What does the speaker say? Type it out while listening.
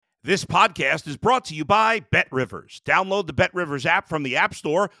This podcast is brought to you by BetRivers. Download the BetRivers app from the App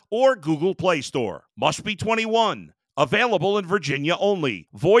Store or Google Play Store. Must be 21. Available in Virginia only.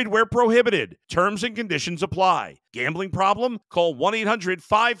 Void where prohibited. Terms and conditions apply. Gambling problem? Call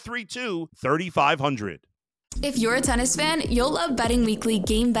 1-800-532-3500. If you're a tennis fan, you'll love Betting Weekly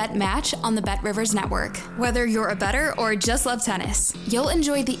Game Bet Match on the BetRivers Network. Whether you're a bettor or just love tennis, you'll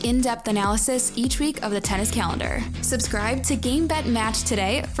enjoy the in-depth analysis each week of the tennis calendar. Subscribe to Game Bet Match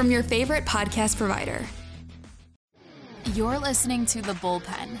today from your favorite podcast provider. You're listening to The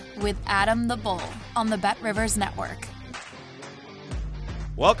Bullpen with Adam the Bull on the BetRivers Network.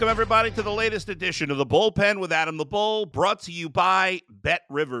 Welcome, everybody, to the latest edition of The Bullpen with Adam the Bull, brought to you by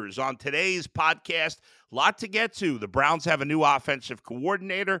BetRivers. On today's podcast, a lot to get to. The Browns have a new offensive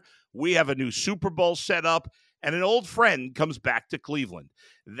coordinator. We have a new Super Bowl set up, and an old friend comes back to Cleveland.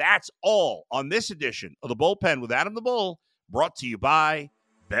 That's all on this edition of The Bullpen with Adam the Bull, brought to you by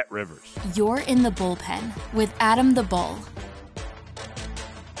BetRivers. You're in The Bullpen with Adam the Bull.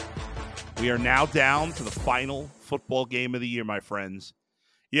 We are now down to the final football game of the year, my friends.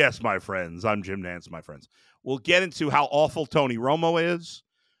 Yes, my friends. I'm Jim Nance, my friends. We'll get into how awful Tony Romo is.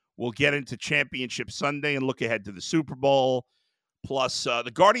 We'll get into Championship Sunday and look ahead to the Super Bowl. Plus, the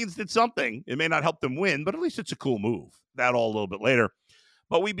Guardians did something. It may not help them win, but at least it's a cool move. That all a little bit later.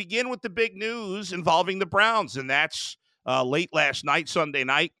 But we begin with the big news involving the Browns, and that's late last night, Sunday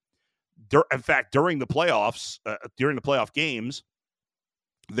night. In fact, during the playoffs, during the playoff games,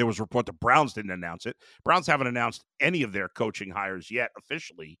 there was a report the Browns didn't announce it. Browns haven't announced any of their coaching hires yet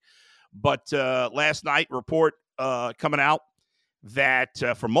officially. But last night, report coming out that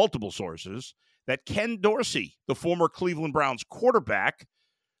from multiple sources that Ken Dorsey, the former Cleveland Browns quarterback,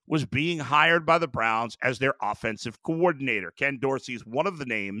 was being hired by the Browns as their offensive coordinator. Ken Dorsey is one of the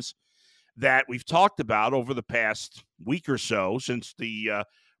names that we've talked about over the past week or so since the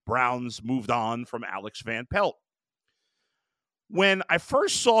Browns moved on from Alex Van Pelt. When I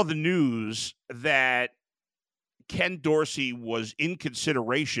first saw the news that Ken Dorsey was in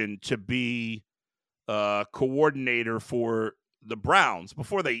consideration to be coordinator for the Browns,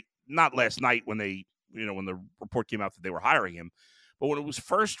 before they, not last night when they, when the report came out that they were hiring him, but when it was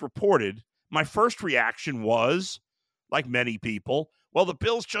first reported, my first reaction was, like many people, well, the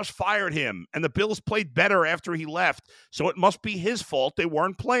Bills just fired him, and the Bills played better after he left, so it must be his fault they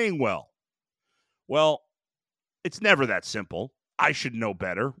weren't playing well. Well, it's never that simple. I should know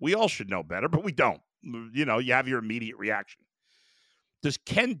better. We all should know better, but we don't. You have your immediate reaction. Does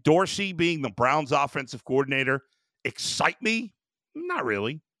Ken Dorsey being the Browns offensive coordinator excite me? Not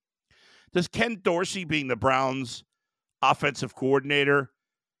really. Does Ken Dorsey being the Browns offensive coordinator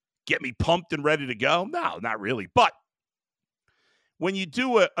get me pumped and ready to go? No, not really. But when you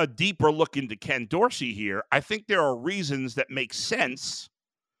do a deeper look into Ken Dorsey here, I think there are reasons that make sense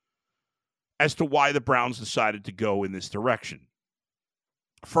as to why the Browns decided to go in this direction.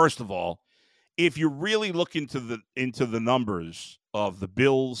 First of all, if you really look into the numbers of the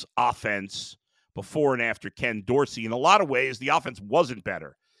Bills' offense before and after Ken Dorsey, in a lot of ways, the offense wasn't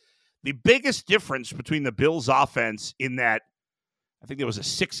better. The biggest difference between the Bills' offense in that, I think there was a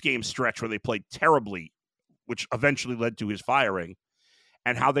 6-game stretch where they played terribly, which eventually led to his firing,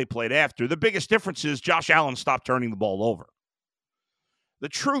 and how they played after. The biggest difference is Josh Allen stopped turning the ball over. The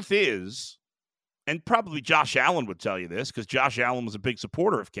truth is, and probably Josh Allen would tell you this, because Josh Allen was a big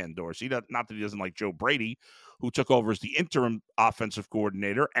supporter of Ken Dorsey. Not that he doesn't like Joe Brady, who took over as the interim offensive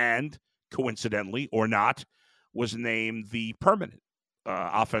coordinator and, coincidentally or not, was named the permanent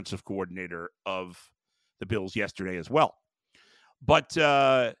offensive coordinator of the Bills yesterday as well. But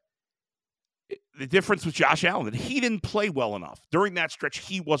the difference with Josh Allen, that he didn't play well enough. During that stretch,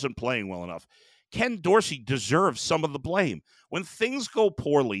 he wasn't playing well enough. Ken Dorsey deserves some of the blame. When things go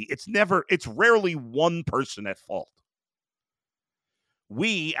poorly, it's rarely one person at fault.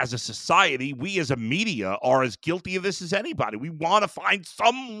 We as a society, we as a media are as guilty of this as anybody. We want to find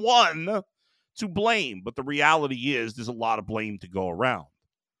someone to blame, but the reality is there's a lot of blame to go around.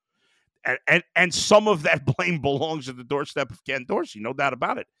 And some of that blame belongs at the doorstep of Ken Dorsey, no doubt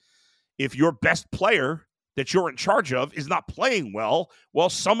about it. If your best player that you're in charge of is not playing well,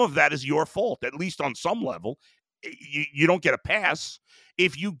 some of that is your fault, at least on some level. You don't get a pass.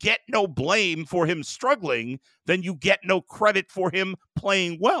 If you get no blame for him struggling, then you get no credit for him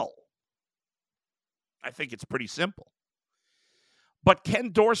playing well. I think it's pretty simple. But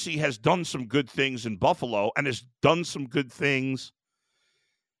Ken Dorsey has done some good things in Buffalo and has done some good things,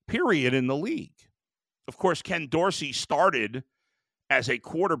 period, in the league. Of course, Ken Dorsey started as a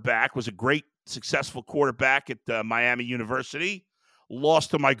quarterback, was a great, successful quarterback at Miami University,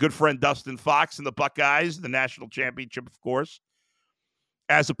 lost to my good friend Dustin Fox and the Buckeyes, the national championship, of course.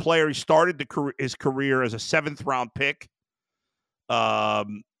 as a player. He started his career as a 7th-round pick.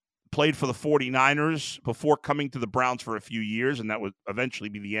 Played for the 49ers before coming to the Browns for a few years, and that would eventually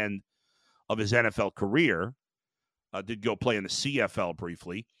be the end of his NFL career. Did go play in the CFL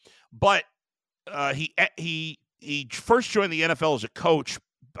briefly. But he first joined the NFL as a coach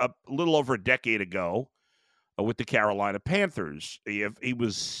a little over a decade ago with the Carolina Panthers. He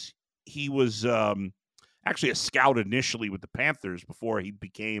was actually a scout initially with the Panthers before he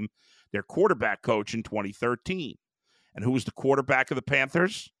became their quarterback coach in 2013. And who was the quarterback of the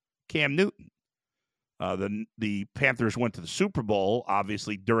Panthers? Cam Newton. The Panthers went to the Super Bowl,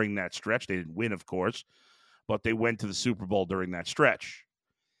 obviously, during that stretch. They didn't win, of course, but they went to the Super Bowl during that stretch.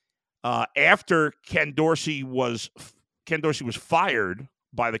 After Ken Dorsey was fired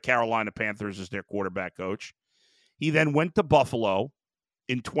by the Carolina Panthers as their quarterback coach, he then went to Buffalo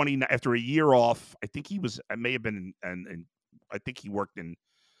after a year off. I think he worked in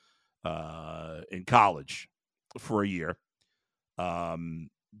college for a year,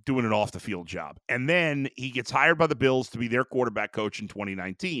 doing an off the field job. And then he gets hired by the Bills to be their quarterback coach in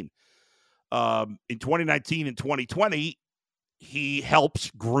 2019. In 2019 and 2020, he helps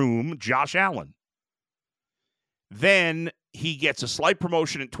groom Josh Allen. Then he gets a slight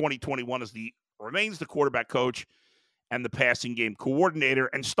promotion in 2021 as remains the quarterback coach and the passing game coordinator,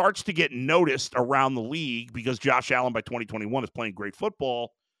 and starts to get noticed around the league because Josh Allen by 2021 is playing great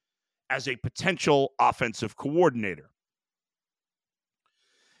football as a potential offensive coordinator.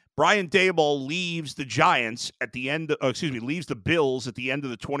 Brian Daboll leaves the Giants leaves the Bills at the end of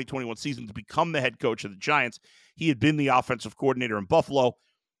the 2021 season to become the head coach of the Giants. He had been the offensive coordinator in Buffalo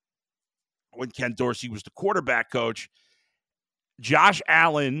when Ken Dorsey was the quarterback coach. Josh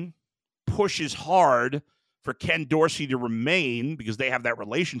Allen pushes hard for Ken Dorsey to remain because they have that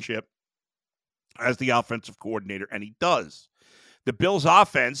relationship as the offensive coordinator, and he does. The Bills'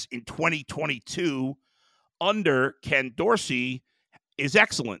 offense in 2022 under Ken Dorsey is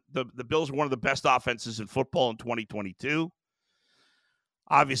excellent. The Bills are one of the best offenses in football in 2022.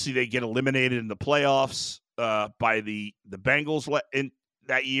 Obviously, they get eliminated in the playoffs by the Bengals in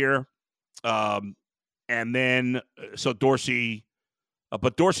that year. And then, so Dorsey,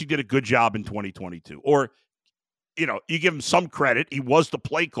 but Dorsey did a good job in 2022. Or, you give him some credit. He was the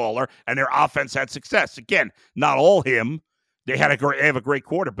play caller, and their offense had success. Again, not all him. They have a great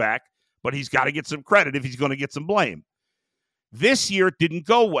quarterback, but he's got to get some credit if he's going to get some blame. This year it didn't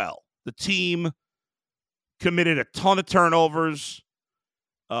go well. The team committed a ton of turnovers.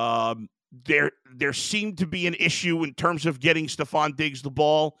 There seemed to be an issue in terms of getting Stephon Diggs the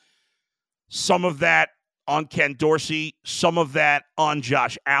ball. Some of that on Ken Dorsey, some of that on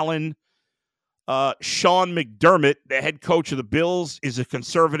Josh Allen. Sean McDermott, the head coach of the Bills, is a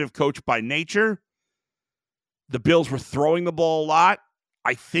conservative coach by nature. The Bills were throwing the ball a lot.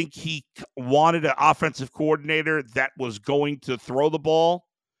 I think he wanted an offensive coordinator that was going to throw the ball,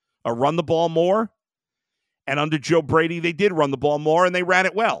 or run the ball more. And under Joe Brady, they did run the ball more, and they ran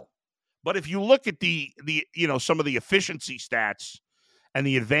it well. But if you look at the some of the efficiency stats and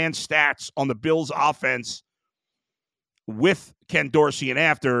the advanced stats on the Bills' offense with Ken Dorsey and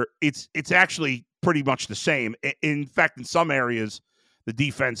after, it's actually pretty much the same. In fact, in some areas, the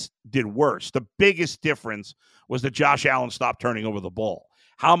defense did worse. The biggest difference was that Josh Allen stopped turning over the ball.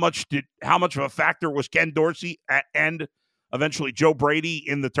 How much of a factor was Ken Dorsey and eventually Joe Brady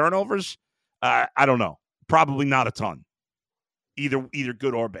in the turnovers? I don't know. Probably not a ton, either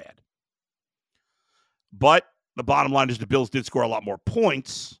good or bad. But the bottom line is the Bills did score a lot more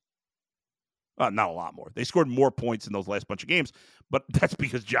points. Not a lot more. They scored more points in those last bunch of games, but that's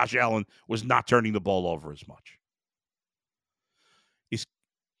because Josh Allen was not turning the ball over as much.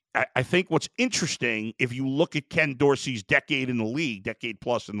 I think what's interesting, if you look at Ken Dorsey's decade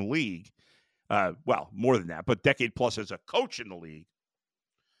plus in the league, well, more than that, but decade plus as a coach in the league,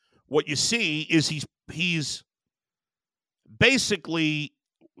 what you see is he's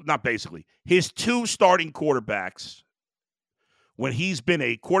his two starting quarterbacks, when he's been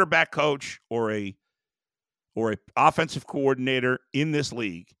a quarterback coach or a offensive coordinator in this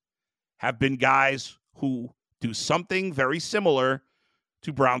league, have been guys who do something very similar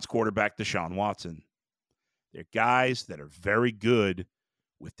to Browns quarterback Deshaun Watson. They're guys that are very good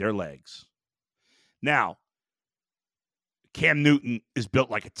with their legs. Now, Cam Newton is built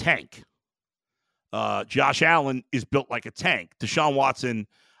like a tank. Josh Allen is built like a tank. Deshaun Watson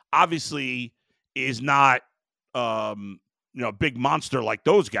obviously is not a big monster like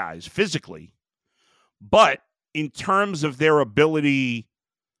those guys physically. But in terms of their ability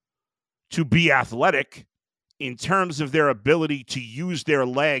to be athletic, in terms of their ability to use their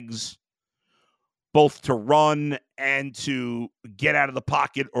legs both to run and to get out of the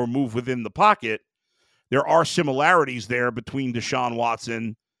pocket or move within the pocket, there are similarities there between Deshaun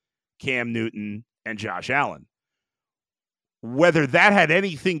Watson, Cam Newton, and Josh Allen. Whether that had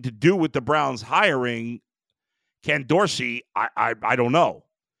anything to do with the Browns hiring Ken Dorsey, I don't know.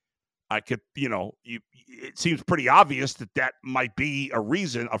 I could, it seems pretty obvious that might be a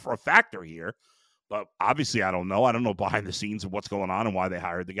reason, a factor here. But obviously, I don't know. I don't know behind the scenes of what's going on and why they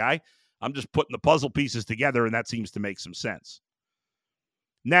hired the guy. I'm just putting the puzzle pieces together, and that seems to make some sense.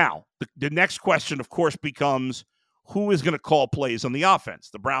 Now, the next question, of course, becomes who is going to call plays on the offense?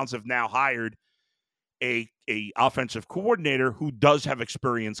 The Browns have now hired a offensive coordinator who does have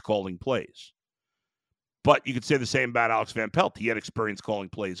experience calling plays. But you could say the same about Alex Van Pelt. He had experience calling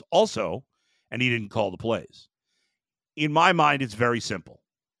plays also, and he didn't call the plays. In my mind, it's very simple.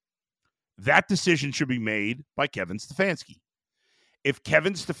 That decision should be made by Kevin Stefanski. If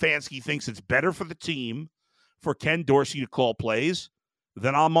Kevin Stefanski thinks it's better for the team for Ken Dorsey to call plays,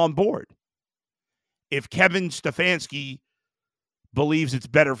 then I'm on board. If Kevin Stefanski believes it's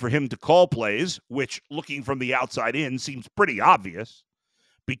better for him to call plays, which looking from the outside in seems pretty obvious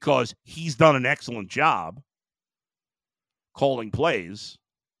because he's done an excellent job calling plays,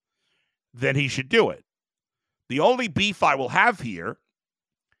 then he should do it. The only beef I will have here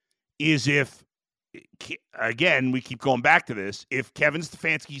is if, again, we keep going back to this, if Kevin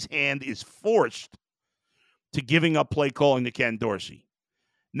Stefanski's hand is forced to giving up play calling to Ken Dorsey.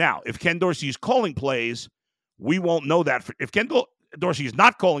 Now, if Ken Dorsey is calling plays, we won't know that. If Ken Dorsey is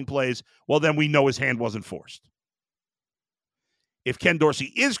not calling plays, well, then we know his hand wasn't forced. If Ken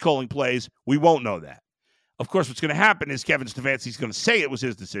Dorsey is calling plays, we won't know that. Of course, what's going to happen is Kevin Stefanski's going to say it was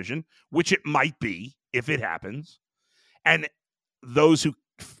his decision, which it might be if it happens. And those who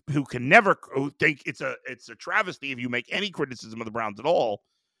think it's a travesty if you make any criticism of the Browns at all,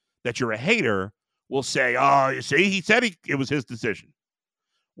 that you're a hater, will say, oh, you see, he said it was his decision.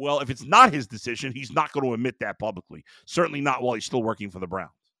 Well, if it's not his decision, he's not going to admit that publicly. Certainly not while he's still working for the Browns.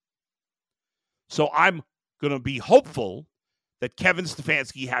 So I'm going to be hopeful that Kevin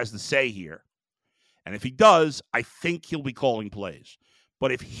Stefanski has the say here. And if he does, I think he'll be calling plays.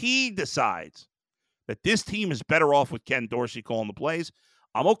 But if he decides that this team is better off with Ken Dorsey calling the plays,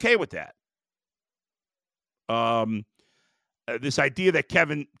 I'm okay with that. This idea that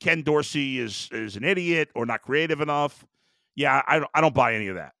Ken Dorsey is an idiot or not creative enough, yeah, I don't buy any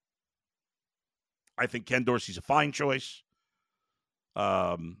of that. I think Ken Dorsey's a fine choice.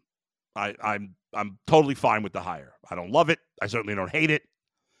 I'm totally fine with the hire. I don't love it. I certainly don't hate it.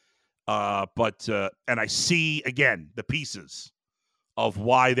 But I see again the pieces of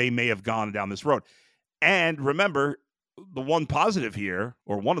why they may have gone down this road. And remember, the one positive here,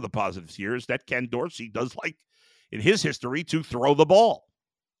 or one of the positives here, is that Ken Dorsey does like, in his history, to throw the ball.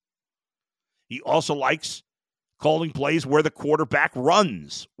 He also likes calling plays where the quarterback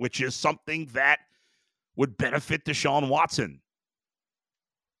runs, which is something that would benefit Deshaun Watson.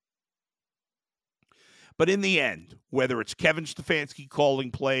 But in the end, whether it's Kevin Stefanski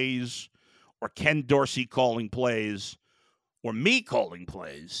calling plays or Ken Dorsey calling plays or me calling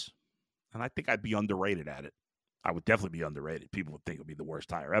plays, and I think I'd be underrated at it. I would definitely be underrated. People would think it would be the worst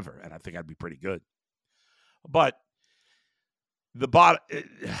hire ever, and I think I'd be pretty good. But the bottom,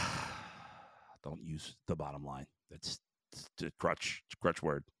 don't use the bottom line. That's a crutch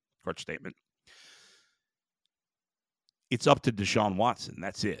word, crutch statement. It's up to Deshaun Watson.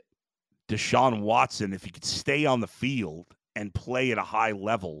 That's it. Deshaun Watson, if he could stay on the field and play at a high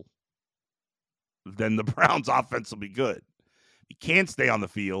level, then the Browns' offense will be good. He can't stay on the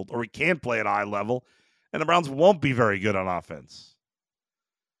field or he can't play at a high level, and the Browns won't be very good on offense.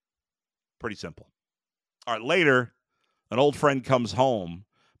 Pretty simple. All right, later, an old friend comes home.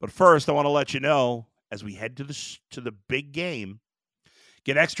 But first, I want to let you know, as we head to the big game,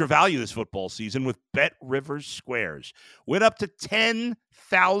 get extra value this football season with Bet Rivers Squares. Win up to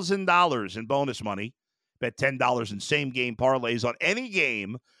 $10,000 in bonus money. Bet $10 in same-game parlays on any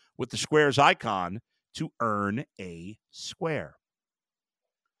game with the Squares icon to earn a square.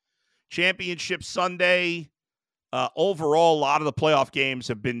 Championship Sunday. Overall, a lot of the playoff games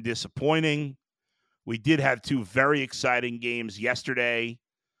have been disappointing. We did have two very exciting games yesterday.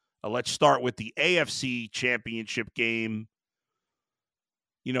 Let's start with the AFC Championship game.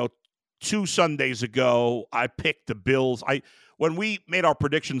 2 Sundays ago, I picked the Bills. When we made our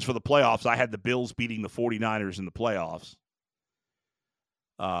predictions for the playoffs, I had the Bills beating the 49ers in the playoffs.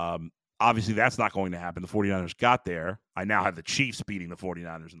 Obviously, that's not going to happen. The 49ers got there. I now have the Chiefs beating the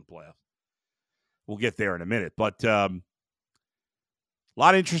 49ers in the playoffs. We'll get there in a minute. But a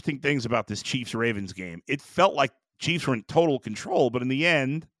lot of interesting things about this Chiefs-Ravens game. It felt like Chiefs were in total control, but in the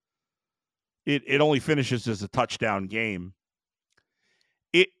end, it only finishes as a touchdown game.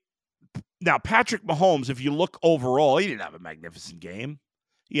 Now, Patrick Mahomes, if you look overall, he didn't have a magnificent game.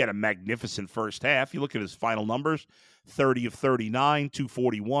 He had a magnificent first half. You look at his final numbers, 30 of 39,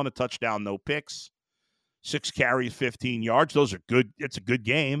 241, a touchdown, no picks, 6 carries, 15 yards. Those are good. It's a good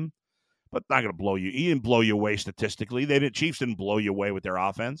game, but not going to blow you. He didn't blow you away statistically. Chiefs didn't blow you away with their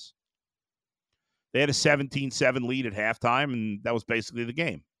offense. They had a 17-7 lead at halftime, and that was basically the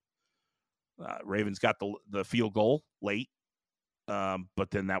game. Ravens got the field goal late, but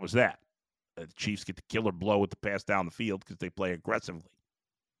then that was that. The Chiefs get the killer blow with the pass down the field because they play aggressively.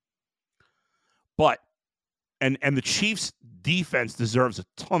 But, and the Chiefs' defense deserves a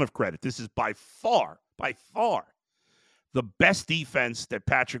ton of credit. This is by far, the best defense that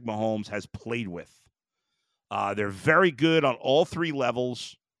Patrick Mahomes has played with. They're very good on all 3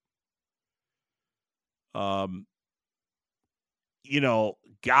 levels. A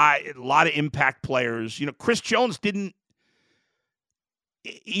lot of impact players. Chris Jones didn't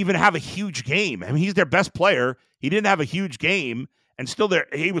even have a huge game. I mean, he's their best player. He didn't have a huge game, and still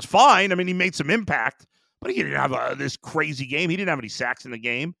he was fine. I mean, he made some impact, but he didn't have this crazy game. He didn't have any sacks in the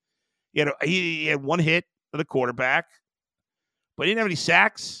game. He had 1 hit of the quarterback, but he didn't have any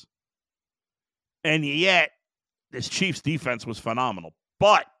sacks. And yet, this Chiefs defense was phenomenal.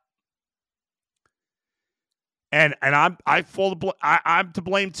 But I'm to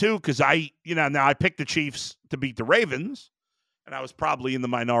blame too, because now I picked the Chiefs to beat the Ravens. And I was probably in the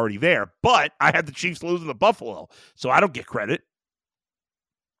minority there. But I had the Chiefs losing to Buffalo, so I don't get credit.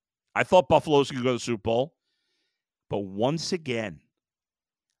 I thought Buffalo was going to go to the Super Bowl. But once again,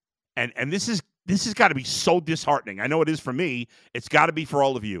 and this has got to be so disheartening. I know it is for me. It's got to be for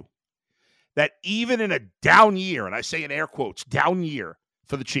all of you. That even in a down year, and I say in air quotes, down year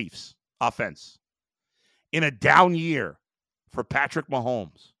for the Chiefs offense, in a down year for Patrick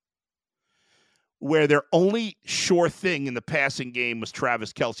Mahomes, where their only sure thing in the passing game was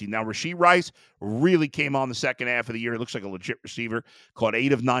Travis Kelce. Now, Rashee Rice really came on the second half of the year. He looks like a legit receiver. Caught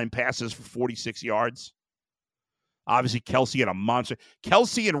 8 of 9 passes for 46 yards. Obviously, Kelce had a monster.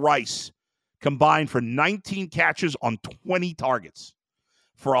 Kelce and Rice combined for 19 catches on 20 targets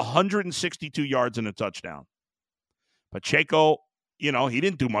for 162 yards and a touchdown. Pacheco, he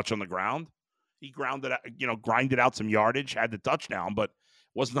didn't do much on the ground. He grinded out some yardage, had the touchdown, but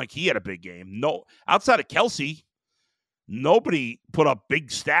wasn't like he had a big game. No, outside of Kelce, nobody put up big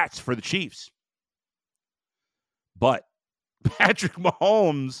stats for the Chiefs. But Patrick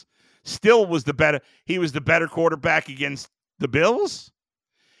Mahomes still was the better. He was the better quarterback against the Bills.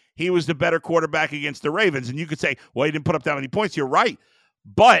 He was the better quarterback against the Ravens. And you could say, well, he didn't put up that many points. You're right.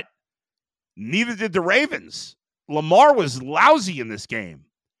 But neither did the Ravens. Lamar was lousy in this game.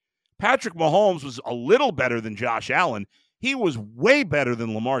 Patrick Mahomes was a little better than Josh Allen. He was way better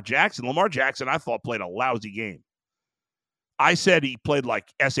than Lamar Jackson. Lamar Jackson, I thought, played a lousy game. I said he played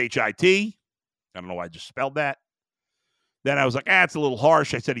like SHIT. I don't know why I just spelled that. Then I was like, it's a little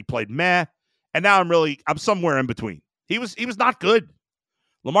harsh. I said he played meh. And now I'm somewhere in between. He was not good.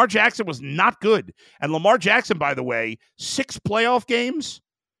 Lamar Jackson was not good. And Lamar Jackson, by the way, 6 playoff games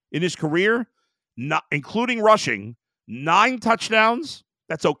in his career, not including rushing, 9 touchdowns.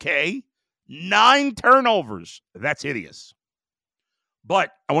 That's okay. 9 turnovers. That's hideous.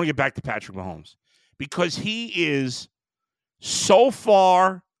 But I want to get back to Patrick Mahomes because he is so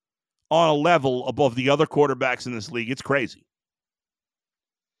far on a level above the other quarterbacks in this league. It's crazy.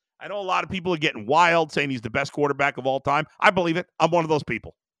 I know a lot of people are getting wild saying he's the best quarterback of all time. I believe it. I'm one of those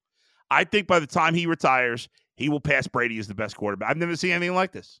people. I think by the time he retires, he will pass Brady as the best quarterback. I've never seen anything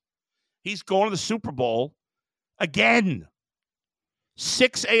like this. He's going to the Super Bowl again.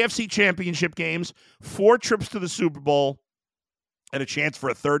 6 AFC Championship games, 4 trips to the Super Bowl, and a chance for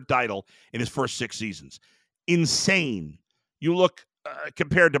a 3rd title in his first 6 seasons. Insane. You look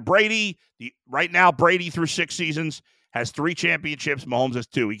compared to Brady, right now Brady through 6 seasons has 3 championships. Mahomes has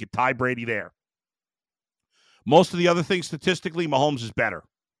 2. He could tie Brady there. Most of the other things statistically, Mahomes is better.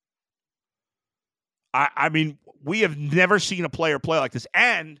 I mean, we have never seen a player play like this.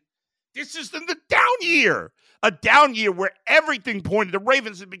 And this is in the down year. A down year where everything pointed. The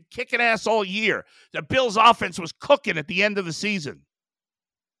Ravens have been kicking ass all year. The Bills' offense was cooking at the end of the season.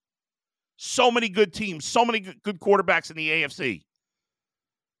 So many good teams. So many good quarterbacks in the AFC.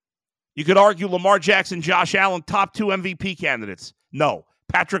 You could argue Lamar Jackson, Josh Allen, top 2 MVP candidates. No,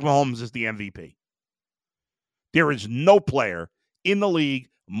 Patrick Mahomes is the MVP. There is no player in the league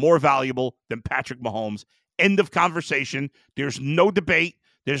more valuable than Patrick Mahomes. End of conversation. There's no debate.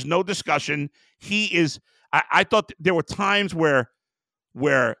 There's no discussion. He is. I thought there were times where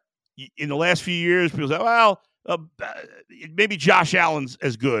in the last few years, people say, well, maybe Josh Allen's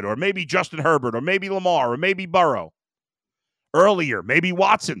as good, or maybe Justin Herbert, or maybe Lamar, or maybe Burrow. Earlier, maybe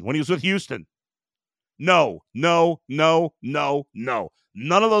Watson when he was with Houston. No. None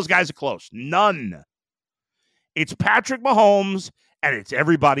of those guys are close. None. It's Patrick Mahomes, and it's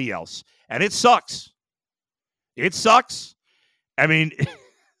everybody else. And it sucks. It sucks. I mean,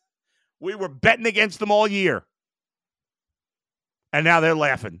 we were betting against them all year. And now they're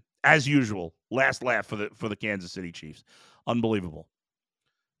laughing, as usual. Last laugh for the Kansas City Chiefs. Unbelievable.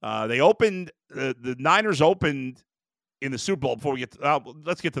 The Niners opened in the Super Bowl. Before we get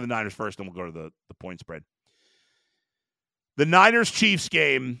let's get to the Niners first, then we'll go to the point spread. The Niners-Chiefs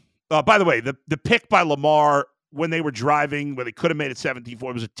game, by the way, the pick by Lamar when they were driving, where they could have made it 17-4,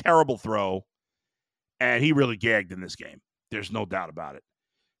 it was a terrible throw, and he really gagged in this game. There's no doubt about it.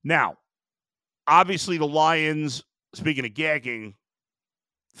 Now, obviously the Lions, speaking of gagging,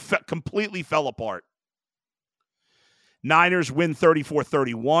 completely fell apart. Niners win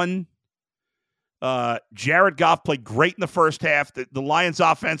 34-31. Jared Goff played great in the first half. The Lions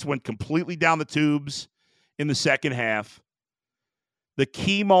offense went completely down the tubes in the second half. The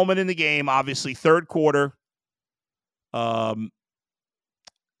key moment in the game, obviously, third quarter. The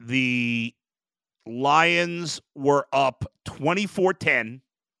Lions were up 24-10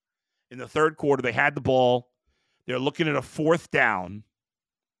 in the third quarter. They had the ball. They're looking at a fourth down.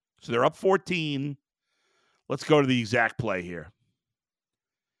 So they're up 14. Let's go to the exact play here.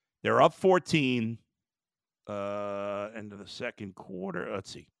 They're up 14. End of the second quarter.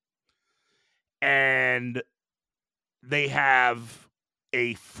 Let's see. And they have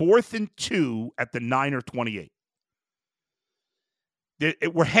a 4th and 2 at the Niner 28.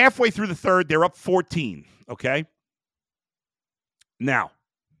 We're halfway through the third. They're up 14, okay? Now,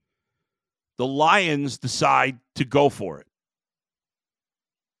 the Lions decide to go for it.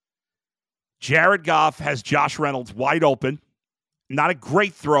 Jared Goff has Josh Reynolds wide open. Not a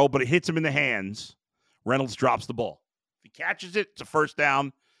great throw, but it hits him in the hands. Reynolds drops the ball. If he catches it, it's a first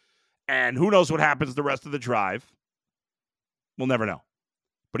down. And who knows what happens the rest of the drive. We'll never know.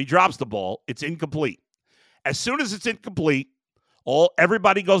 But he drops the ball. It's incomplete. As soon as it's incomplete,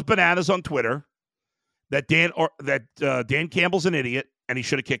 everybody goes bananas on Twitter that Dan Campbell's an idiot and he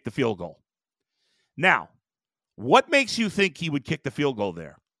should have kicked the field goal. Now, what makes you think he would kick the field goal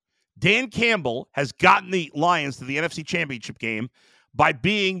there? Dan Campbell has gotten the Lions to the NFC Championship game by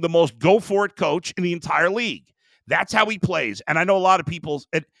being the most go-for-it coach in the entire league. That's how he plays. And I know a lot of people,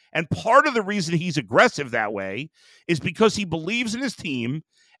 and part of the reason he's aggressive that way is because he believes in his team,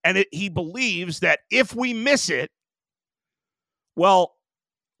 and he believes that if we miss it, well,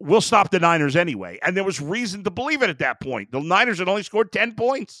 we'll stop the Niners anyway. And there was reason to believe it at that point. The Niners had only scored 10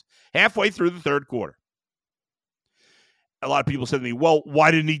 points halfway through the third quarter. A lot of people said to me, well, why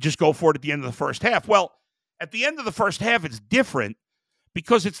didn't he just go for it at the end of the first half? Well, at the end of the first half, it's different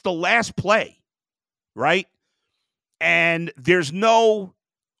because it's the last play, right? And there's no,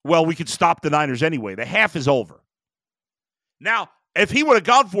 well, we could stop the Niners anyway. The half is over. Now, if he would have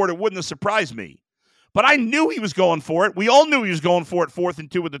gone for it, it wouldn't have surprised me. But I knew he was going for it. We all knew he was going for it 4th and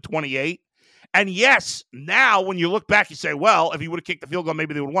 2 with the 28. And yes, now when you look back, you say, well, if he would have kicked the field goal,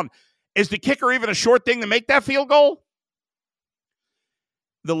 maybe they would have won. Is the kicker even a short thing to make that field goal?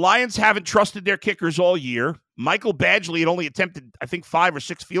 The Lions haven't trusted their kickers all year. Michael Badgley had only attempted, I think, 5 or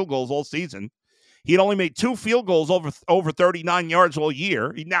 6 field goals all season. He had only made 2 field goals over 39 yards all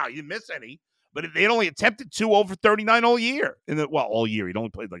year. Now, he didn't miss any, but they had only attempted 2 over 39 all year. All year. He'd only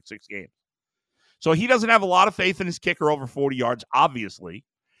played like 6 games. So he doesn't have a lot of faith in his kicker over 40 yards, obviously.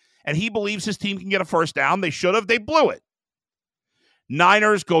 And he believes his team can get a first down. They should have. They blew it.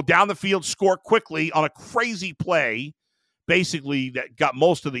 Niners go down the field, score quickly on a crazy play, basically that got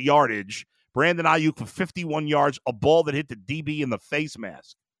most of the yardage. Brandon Ayuk for 51 yards, a ball that hit the DB in the face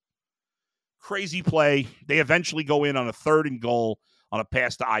mask. Crazy play. They eventually go in on a 3rd and goal on a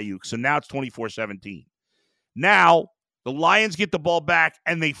pass to Ayuk. So now it's 24-17. Now, the Lions get the ball back,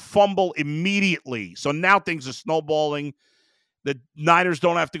 and they fumble immediately. So now things are snowballing. The Niners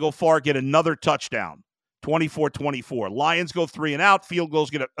don't have to go far, get another touchdown, 24-24. Lions go 3 and out. Field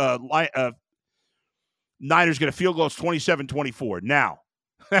goals get Niners get a field goal. It's 27-24. Now,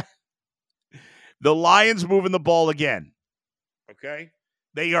 the Lions moving the ball again. Okay?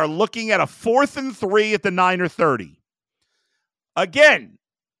 They are looking at a 4th and 3 at the Niner 30. Again,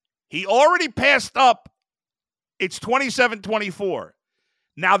 he already passed up. It's 27-24.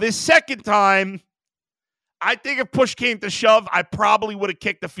 Now, this second time, I think if push came to shove, I probably would have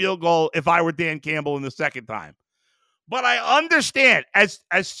kicked the field goal if I were Dan Campbell in the second time. But I understand, as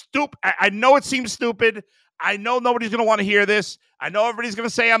stupid. I know it seems stupid. I know nobody's going to want to hear this. I know everybody's going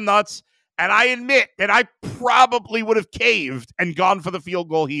to say I'm nuts. And I admit that I probably would have caved and gone for the field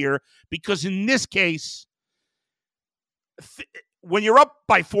goal here because in this case, when you're up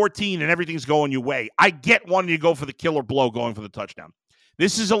by 14 and everything's going your way, I get wanting to go for the killer blow going for the touchdown.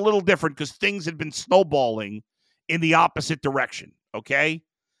 This is a little different because things had been snowballing in the opposite direction, okay?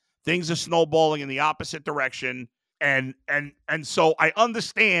 Things are snowballing in the opposite direction. And so I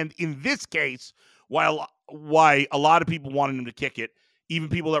understand in this case why a lot of people wanted him to kick it, even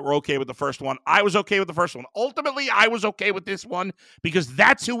people that were okay with the first one. I was okay with the first one. Ultimately, I was okay with this one because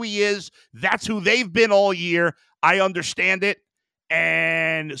that's who he is. That's who they've been all year. I understand it.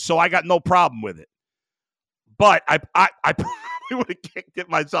 And so I got no problem with it. But I probably would have kicked it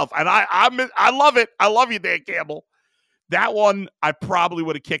myself. And I love it. I love you, Dan Campbell. That one, I probably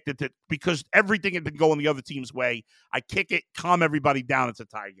would have kicked it because everything had been going the other team's way. I kick it, calm everybody down. It's a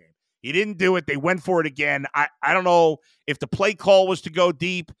tie game. He didn't do it. They went for it again. I don't know if the play call was to go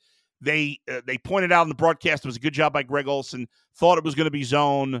deep. They pointed out in the broadcast, it was a good job by Greg Olsen, thought it was going to be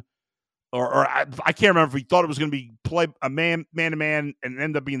zone, or I can't remember if he thought it was going to be play a man-to-man and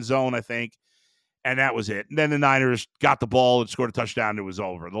ended up being zone, I think. And that was it. And then the Niners got the ball and scored a touchdown. And it was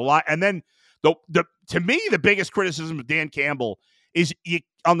over. And then to me, the biggest criticism of Dan Campbell is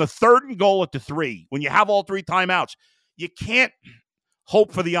on the 3rd and goal at the 3, when you have all 3 timeouts, you can't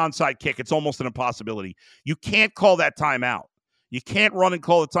hope for the onside kick. It's almost an impossibility. You can't call that timeout. You can't run and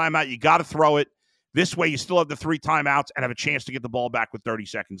call the timeout. You got to throw it. This way, you still have the 3 timeouts and have a chance to get the ball back with 30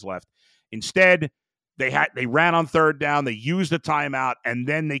 seconds left. Instead, they ran on 3rd down. They used the timeout, and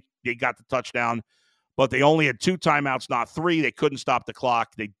then they got the touchdown. But they only had 2 timeouts, not 3. They couldn't stop the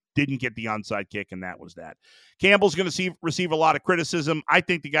clock. They didn't get the onside kick, and that was that. Campbell's going to receive a lot of criticism. I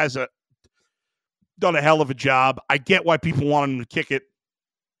think the guy's done a hell of a job. I get why people want him to kick it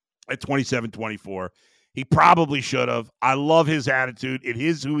at 27-24. He probably should have. I love his attitude. It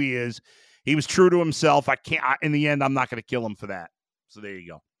is who he is. He was true to himself. In the end, I'm not going to kill him for that. So there you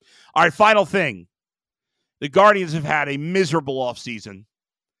go. All right, final thing. The Guardians have had a miserable offseason.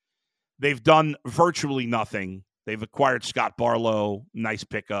 They've done virtually nothing. They've acquired Scott Barlow, nice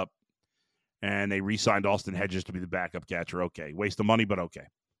pickup, and they re-signed Austin Hedges to be the backup catcher. Okay, waste of money, but okay.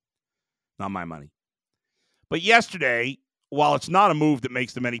 Not my money. But yesterday, while it's not a move that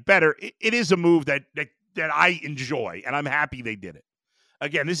makes them any better, it is a move that I enjoy, and I'm happy they did it.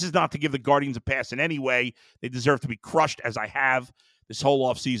 Again, this is not to give the Guardians a pass in any way. They deserve to be crushed, as I have. This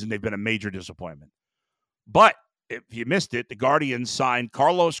whole offseason, they've been a major disappointment. But if you missed it, the Guardians signed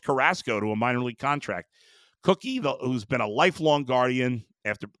Carlos Carrasco to a minor league contract. Cookie, who's been a lifelong Guardian,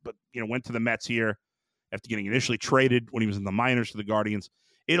 went to the Mets here after getting initially traded when he was in the minors to the Guardians.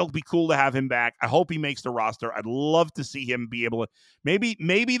 It'll be cool to have him back. I hope he makes the roster. I'd love to see him be able to.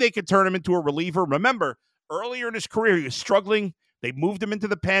 Maybe they could turn him into a reliever. Remember, earlier in his career, he was struggling. They moved him into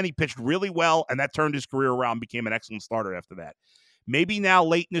the pen. He pitched really well, and that turned his career around, became an excellent starter after that. Maybe now,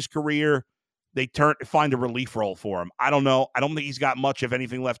 late in his career, they find a relief role for him. I don't know. I don't think he's got much, if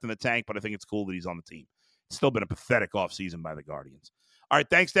anything, left in the tank, but I think it's cool that he's on the team. It's still been a pathetic offseason by the Guardians. All right,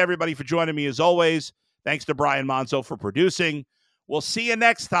 thanks to everybody for joining me as always. Thanks to Brian Monzo for producing. We'll see you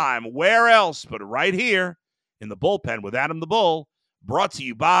next time. Where else but right here in the bullpen with Adam the Bull, brought to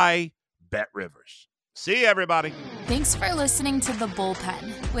you by Bet Rivers. See you, everybody. Thanks for listening to The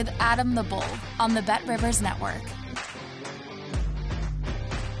Bullpen with Adam the Bull on the Bet Rivers Network.